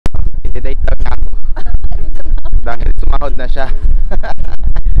I-date lang ako. Dahil sumahod na siya.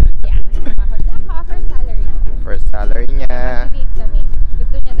 Yeah, sumahod na ako. First salary. First salary niya. Mag-date kami.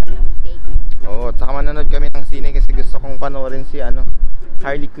 Gusto niya daw ng steak. Oo, tsaka manonood kami ng sine kasi gusto kong panoorin si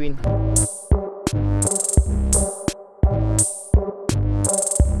Harley Quinn.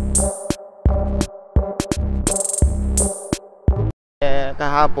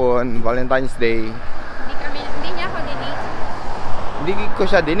 Kahapon, Valentines Day. Hindi niya ako dinate. Hindi ko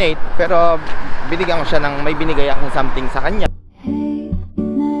siya dinate, pero binigyan ko siya ng may binigay akong something sa kanya. Hey,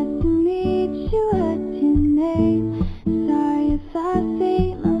 nice to meet you. What's your name? Sorry if I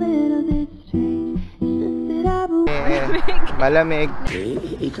seem a little bit strange. Just that I Malamig.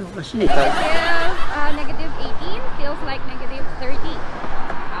 Ikaw kasi. Negative 18 feels like negative 30.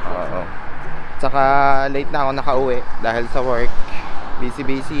 Oo. Tsaka late na ako nakauwi dahil sa work.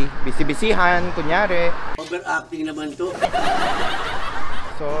 Busy-busyhan, kunyari. Overacting naman to.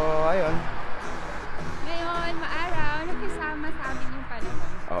 So, ayun. Ngayon, maaraw, nakisama sa amin yung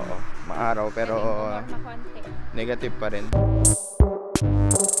panahon. Oo, maaraw pero Konting. negative pa rin.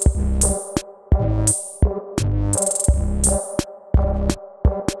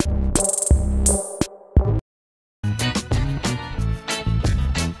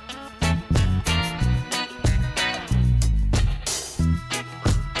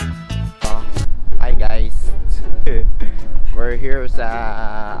 Hi guys. We're here sa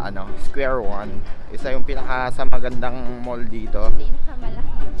Square One. Isa yung sa magandang mall dito.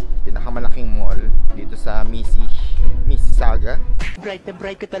 Pinakamalaking mall dito sa Mississauga. Bright na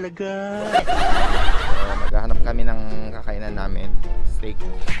bright ka talaga. So, maghahanap kami ng kakainan namin. Steak.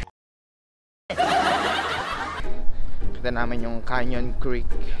 Kita namin yung Canyon Creek.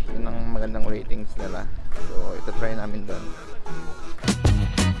 Yun ang magandang ratings nila. So, ito try namin doon.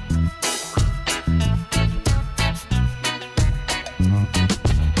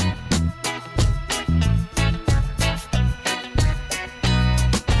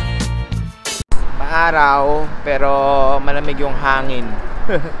 Araw pero malamig yung hangin.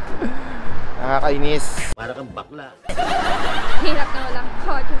 Nakakainis. Para kang bakla. Hirap na walang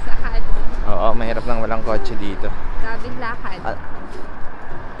kotse sa kanto. Oo, mahirap nang walang kotse dito. Grabing lakad.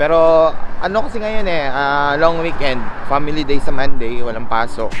 Pero kasi ngayon long weekend, family day sa Monday, walang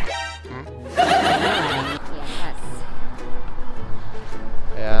pasok. Yes.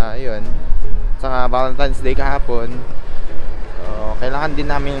 Kaya yun. Saka Valentine's Day kahapon. So, kailangan din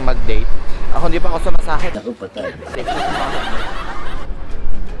namin mag-date. Ako hindi pa ako sumasahod. Ako patay.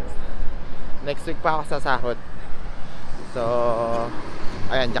 Next week pa ako sasahod. So,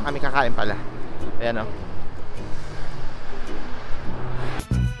 ayan, diyan kami kakain pala. Ayan o.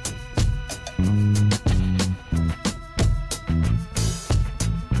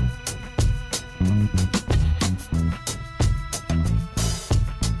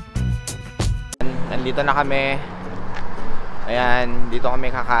 Nandito na kami. Ayan, dito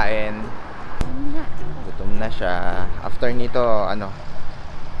kami kakain. Gutom na siya. After nito,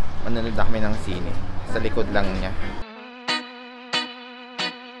 manonood na kami ng sine. Sa likod lang niya.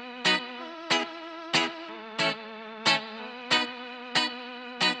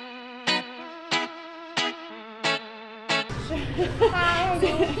 Hi.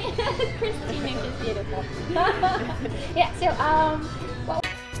 Christina is beautiful. Yeah, so well,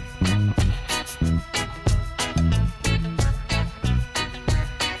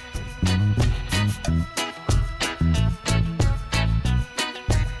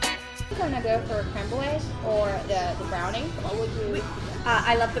 go for creme brulee or the brownie? What would you?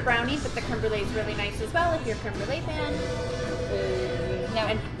 I love the brownie, but the creme brulee is really nice as well if you're a creme brulee fan. No,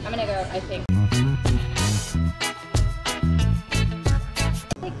 and I'm gonna go. I think.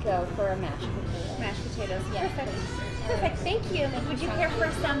 I'd go for a mashed potato. Mashed potatoes. Yeah. Perfect. Perfect. Thank you. Would you care for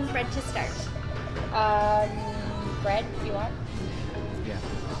some bread to start? Bread, if you want. Yeah.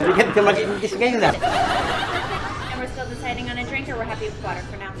 Bigyan ka mag-English ngayon na. And we're still deciding on a drink, or we're happy with water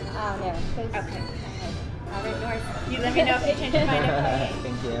for now? No. Okay. All right, North. You let me know if you change your mind. Okay.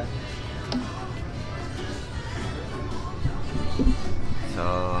 Thank you. So,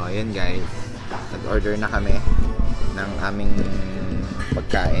 ayun guys. Nag-order na kami ng aming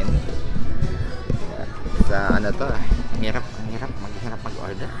pagkain. Sa to, ang hirap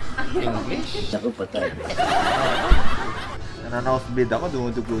mag-order. English. Ako patay. Nanonosebleed ako,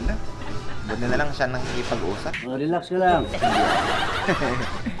 dumudugo na. Buti na lang siya nang ipag-usap. Relax ka lang.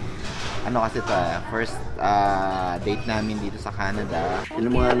 Kasi to, first date namin dito sa Canada. Sino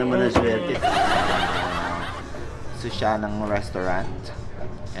mo nga naman ang swerte? So siya ng restaurant.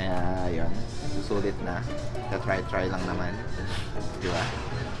 Kaya yun, susulit na. Try lang naman. Di ba?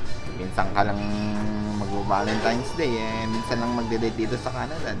 minsan ka lang mag-Valentines Day eh. Minsan lang magde-date dito sa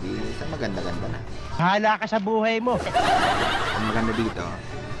Canada. Di sa maganda-ganda na. Bahala ka sa buhay mo. Ang maganda dito,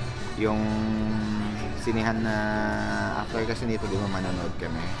 yung sinihan na after kasi nito, di ba manonood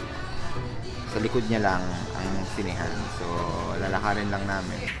kami. Sa likod niya lang ang sinihan. So, lalakarin lang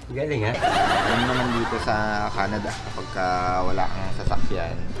namin. Galing ha? Alam naman dito sa Canada, kapag wala kang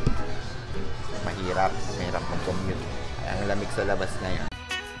sasakyan, mahirap mag-commute. Kaya ang lamig sa labas ngayon.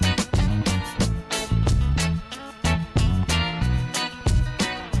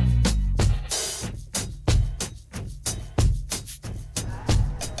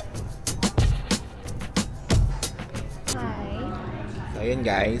 Hi. So, ayun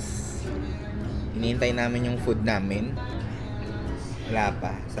guys. Hinihintay namin yung food namin. Wala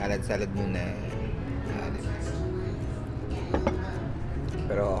pa. Salad-salad muna.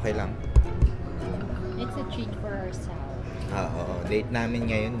 Pero okay lang. It's a treat for ourselves. Oo, date namin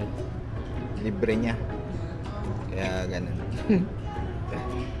ngayon. Libre niya. Kaya ganun.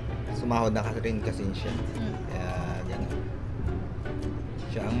 Sumahod na rin kasi siya. Kaya ganun.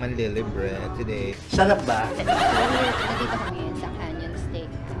 Siya ang manlilibre today. Sarap ba? So, nandito kami ngayon sa Canyon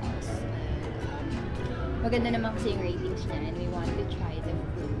Steakhouse. And, maganda naman kasi yung ratings niya and we want to try the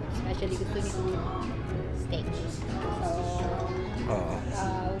food. Especially gusto ni steak. So,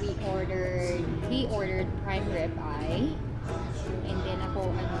 he ordered prime rib eye. And then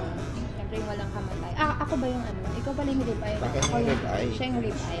ako, syempre yung walang kamatay. Ako ba yung Ikaw pala yung rib eye. Bakit Ako yung rib eye? Siya yung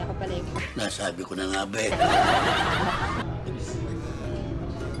rib eye. Ako pala yung... Nasabi ko na nga ba eh.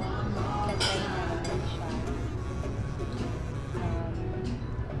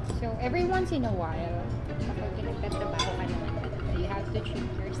 So, every once in a while, kapag nagtatrabaho ka naman, you have to treat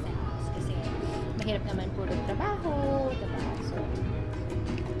yourselves. Kasi mahirap naman puro trabaho, diba? So,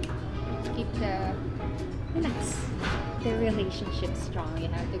 keep the relationship strong. You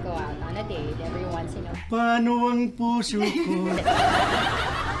have to go out on a date every once in a while. Paano ang puso ko?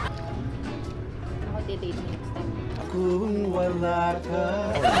 Ako date next time. Kung wala ka.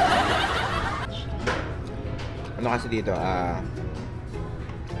 Ano kasi dito,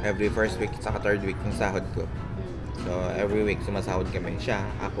 every first week saka third week ng sahod ko. So, every week sumasahod kami. Siya,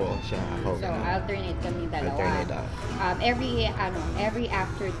 ako. So, alternate kami dalawa. Alternate Every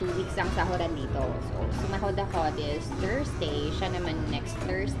after 2 weeks ang sahuran dito. So, sumahod ako this Thursday. Siya naman next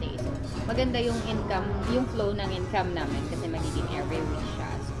Thursday. So, maganda yung income, yung flow ng income namin kasi magiging every week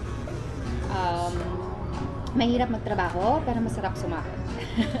siya. So, mahirap magtrabaho, pero masarap sumahod.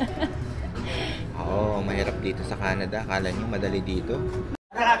 Oo, mahirap dito sa Canada. Akala nyo madali dito.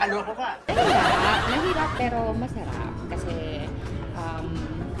 Nakakaloko ka. Mahirap pero masarap kasi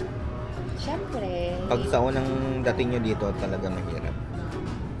syempre Pag sa unang dating nyo dito, talaga mahirap.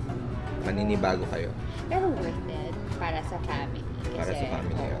 Maninibago kayo. pero worth it para sa family kasi Para sa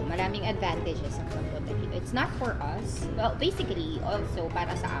family, maraming advantages ang pagpunta dito. It's not for us, well basically also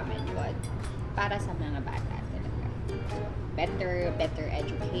para sa amin but para sa mga bata talaga. Better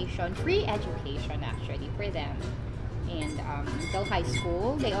education, free education actually for them. And until high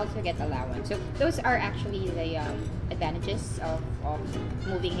school, they also get allowance. So those are actually the advantages of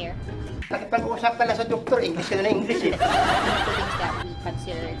moving here. Nakipag-usap pala sa doktor, English na English eh. One of the things that we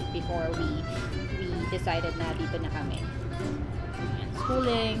considered before we decided na dito na kami. And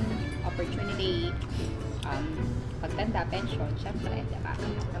schooling, opportunity, pagtanda, pension, syempre, diba?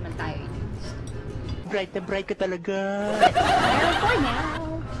 Naman tayo yun. Bright na bright ka talaga. Pero for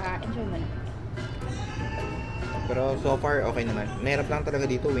now, enjoy mo na. Pero so far, okay naman. Mahirap lang talaga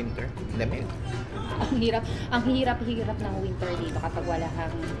dito, winter. Lamig. Ang hirap ng winter dito kapag wala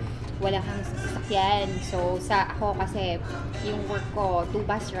kang sasakyan. So ako kasi yung work ko, 2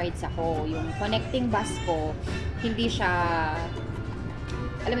 bus rides ako. Yung connecting bus ko, hindi siya,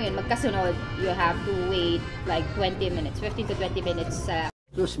 alam mo yun, magkasunod. You have to wait like 20 minutes, 15 to 20 minutes sa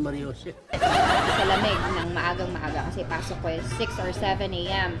Sus Mariose. sa lamig ng maagang-maaga kasi pasok ko is 6 or 7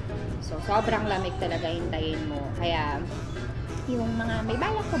 a.m. So, sobrang lamig talaga hintayin mo. Kaya, yung mga may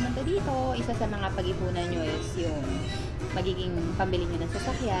balak pumunta dito, isa sa mga pag-ipunan nyo is yung magiging pambili nyo ng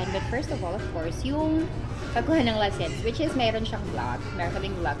sasakyan. But first of all, of course, yung pagkuha ng license, which is meron siyang vlog. Meron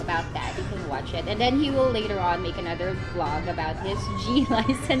kaming vlog about that. You can watch it. And then he will later on make another vlog about his G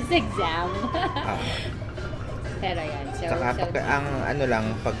license exam. Pero yan. Saka ang ano lang,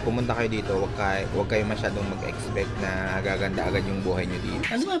 pag pumunta kayo dito, wag kayo masyadong mag-expect na gaganda agad yung buhay nyo dito.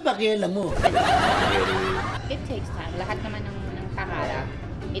 Ano ba pakialam mo? It takes time. Lahat naman ng pangarap,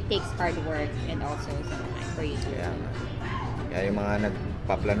 it takes hard work and also some time for you to Kaya yung mga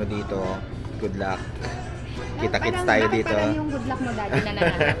nagpaplano dito, good luck. Kita-kits tayo dito. Parang yung good luck mo dati na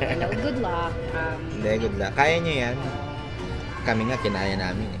nananalo. Good luck. Hindi, good luck. Kaya nyo yan. kami nga kinaya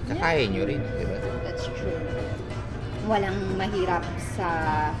namin eh. Kakaya nyo rin, di ba? That's true. Walang mahirap sa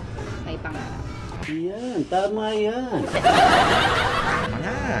may pangarap. Yan, tama yan. Tama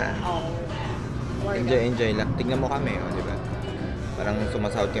nga. Oh. Enjoy lang. Tignan mo kami, oh, di ba? Parang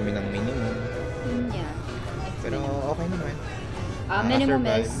sumasahod kami ng minimum. Yeah. Pero okay naman. Minimum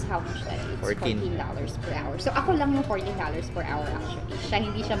survive. is how much that? It's $14. $14 per hour. So ako lang yung $14 per hour actually. Siya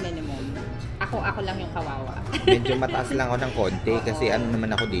hindi siya minimum. Ako lang yung kawawa. Medyo mataas lang ako ng konti kasi ano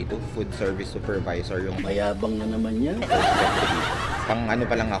naman ako dito, food service supervisor yung Mayabang na naman yan. pang ano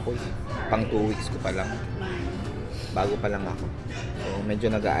pa lang ako eh. Pang 2 weeks ko pa lang. Bago pa lang ako. So medyo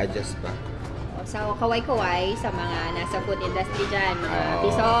nag-a-adjust pa. So, kaway-kaway sa mga nasa food industry dyan. Mga Oo.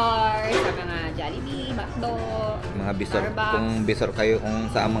 Bisor, sa mga Jollibee, McDo, Mga bisor, Starbucks. kung bisor kayo, kung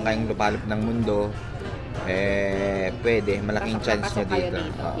saan man kayong lupalop ng mundo, pwede, malaking Pasok na chance nyo pasok kayo dito.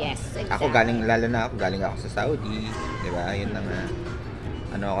 dito. Oo. Yes, exactly. Ako galing ako sa Saudi, di ba? Yun na nga.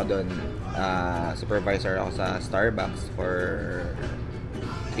 Ano ako doon, supervisor ako sa Starbucks for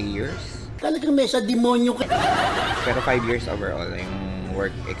 3 years. Talagang may sa demonyo ka. Pero 5 years overall yung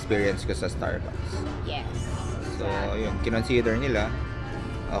work experience ko sa Starbucks. Yes. So, yun, kinonsider nila,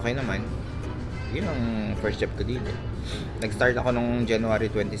 okay naman. Yun ang first job ko dito. Nag-start ako nung January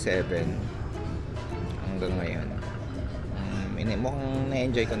 27 hanggang ngayon. Mukhang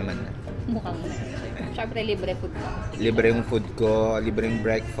na-enjoy ko naman na. Mukhang syempre libre food ko. Libre yung food ko, libre yung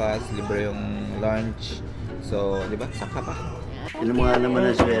breakfast, libre yung lunch. So, di ba? Saka pa. Yun mo nga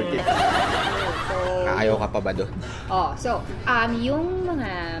naman ang swerte. Ayaw ka pa ba doon? Yung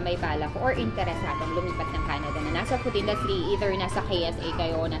mga may balak or interesadong lumipat ng Canada na nasa food industry, either nasa KSA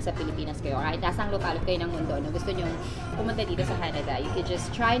kayo, nasa Pilipinas kayo, kahit nasang lupalop kayo ng mundo na gusto nyo pumunta dito sa Canada, you could just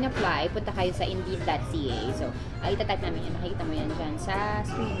try and apply. Punta kayo sa indeed.ca. So, itatype namin yan. Nakikita mo yan dyan sa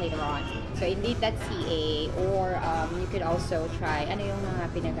screen later on. So, indeed.ca or you could also try, ano yung mga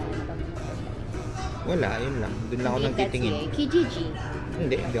pinaghahanap mo? Wala, yun lang. Doon lang ako nagtitingin. Kijiji.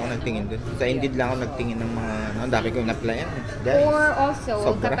 Hindi ako nagtingin doon. Sa Indeed lang ako nagtingin ng mga, dami ko in-applyan. Guys, Or also,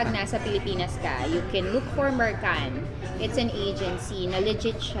 sobra. kapag nasa Pilipinas ka, you can look for Mercan. It's an agency na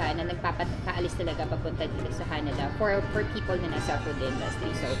legit siya na nagpapaalis talaga papunta dito sa Canada for people na nasa food industry.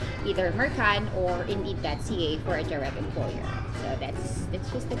 So, either Mercan or Indeed.ca for a direct employer. So, that's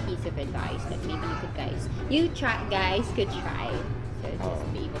just a piece of advice that maybe you guys could try. So, just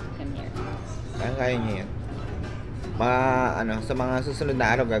be able to come here. Kaya niya yan. Sa mga susunod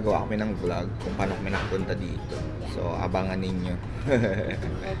na araw gagawa kami ng vlog kung paano kami nakapunta dito. So, abangan ninyo.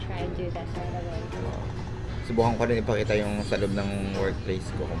 We'll try and do that right away. Subukan ko rin ipakita yung sa loob ng workplace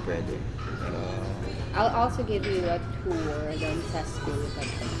ko kung pwede. Pero, I'll also give you a tour dun sa school.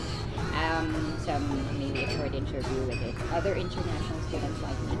 Some maybe a short interview with other international students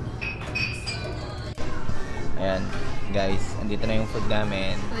like me. ayan, guys, andito na yung food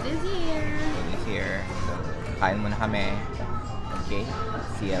namin. Food is here. Food is here. So, kain muna kami. Okay?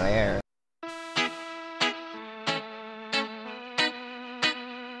 See you later.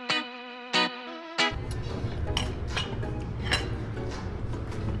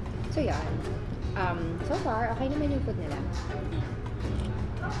 So yan. So far, okay naman yung food nila.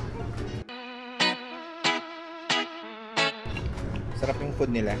 Sarap yung food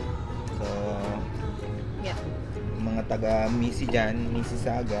nila. So, Yeah. mga taga Misi dyan, Misi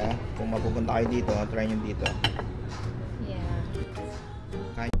Saga, kung mapupunta kayo dito, try nyo dito. Yeah.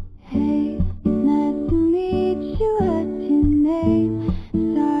 Hey, nice to meet you. What's your name?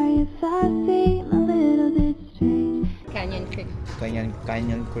 Sorry if I seem a little bit strange. Canyon Creek.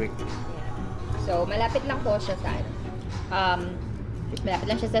 Canyon Creek. So, malapit lang po siya sa malapit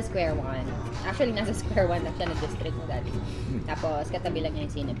lang siya sa Square One. Actually, nasa Square One lang siya na district mo dati. Tapos, katabi lang niya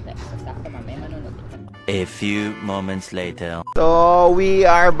yung Cineplex. So, sakto mamaya manunod. A few moments later. So, we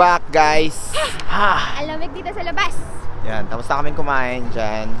are back, guys. Alamig dito sa labas! Yan, tapos na kaming kumain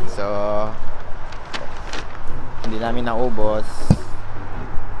dyan. So, hindi namin naubos.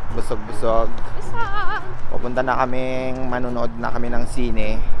 Busog-busog. Pupunta na kaming, manunood na kami ng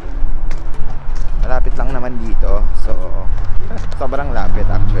sine. Malapit lang naman dito. So, sobrang lapit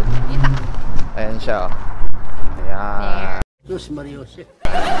actually. Ayan siya. Ayan. Sus Mariose.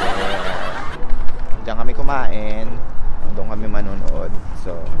 Diyan kami kumain. Doon kami manunood.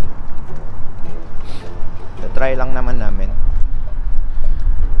 So, try lang naman namin.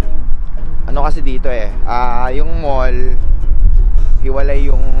 Ano kasi dito yung mall, hiwalay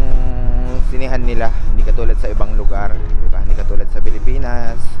yung sinihan nila. Hindi katulad sa ibang lugar, diba? Hindi katulad sa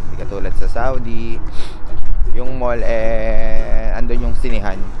Pilipinas, hindi katulad sa Saudi. Yung mall andun yung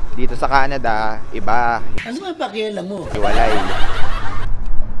sinihan. Dito sa Canada, iba. Ano ba pakialam mo? Hiwalay.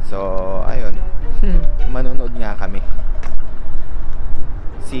 So, ayun. Manunood nga kami.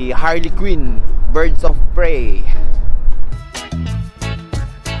 si Harley Quinn, Birds of Prey.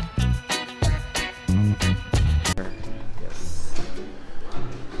 Yes.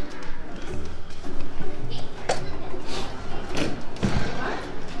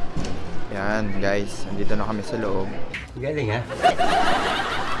 Yan guys, andito na kami sa loob. Galing ha?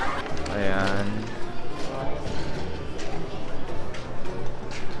 Ayan.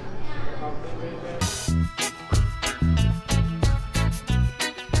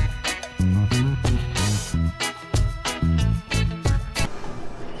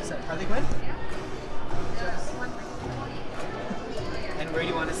 Harley Quinn? And where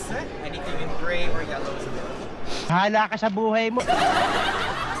do you want to sit? Anything in gray or yellow is available. Hala ka sa buhay mo.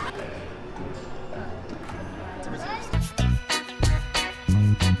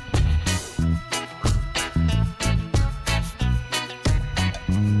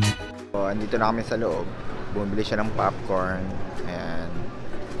 So, andito na kami sa loob. Bumili siya ng popcorn. Ayan.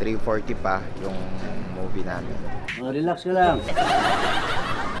 3:40 pa yung movie namin. Relax ka lang.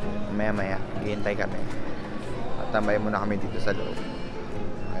 Maya-maya, hihintay kami. At tambay muna kami dito sa loob.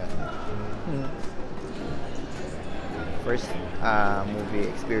 Ayan. First movie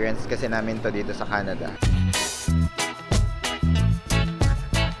experience kasi namin to dito sa Canada.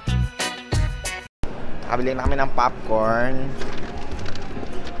 Nakabili na kami ng popcorn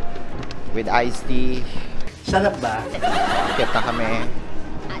with iced tea. Sarap ba? Ticket na kami.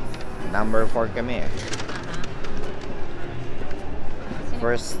 Number 4 kami eh.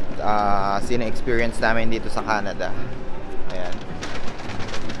 First scene experience namin dito sa Canada. Ayan.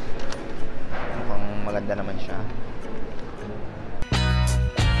 Mukhang maganda naman siya.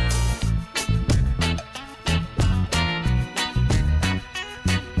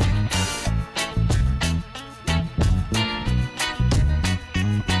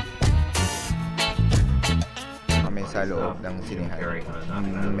 Kami sa loob ng sinehan.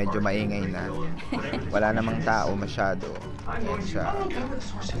 Medyo maingay na. Wala namang tao masyado. Ayan siya.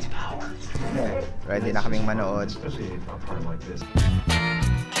 Ready na kaming manood.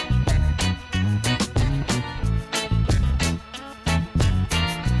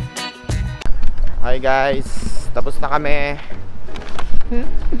 Hi guys, tapos na kami.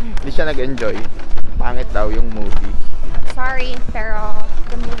 Hindi siya nag-enjoy. Pangit daw yung movie. Sorry, pero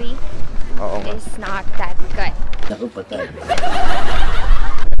the movie Oo nga. is not that good. Naku, patay.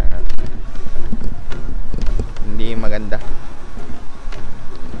 Hindi maganda.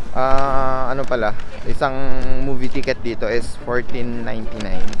 Ano pala, isang movie ticket dito is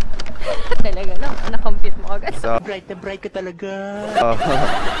 $14.99. Talaga lang, na-compute mo agad. So, Bright na bright ka talaga.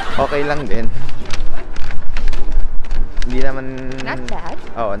 okay lang din. Hindi naman... Not bad.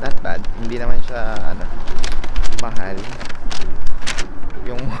 Oo, not bad. Hindi naman siya, mahal.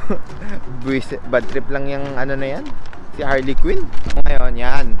 Yung bad trip lang yung na yan. Si Harley Quinn. Ngayon,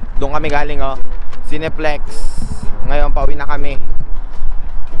 yan. Doon kami galing, Cineplex. Ngayon, pauwi na kami.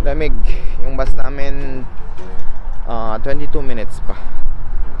 Lamig. Yung bus namin, 22 minutes pa.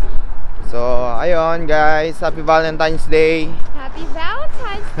 So, ayun guys. Happy Valentine's Day. Happy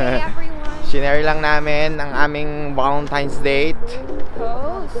Valentine's Day, everyone. Shinare lang namin ang aming Valentine's date.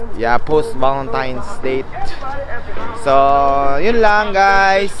 Post. Yeah, post Valentine's date. So, yun lang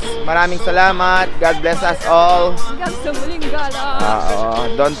guys. Maraming salamat. God bless us all. Hanggang sa muling gala.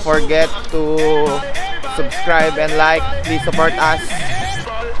 Don't forget to subscribe and like. Please support us.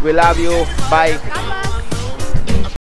 We love you. Bye.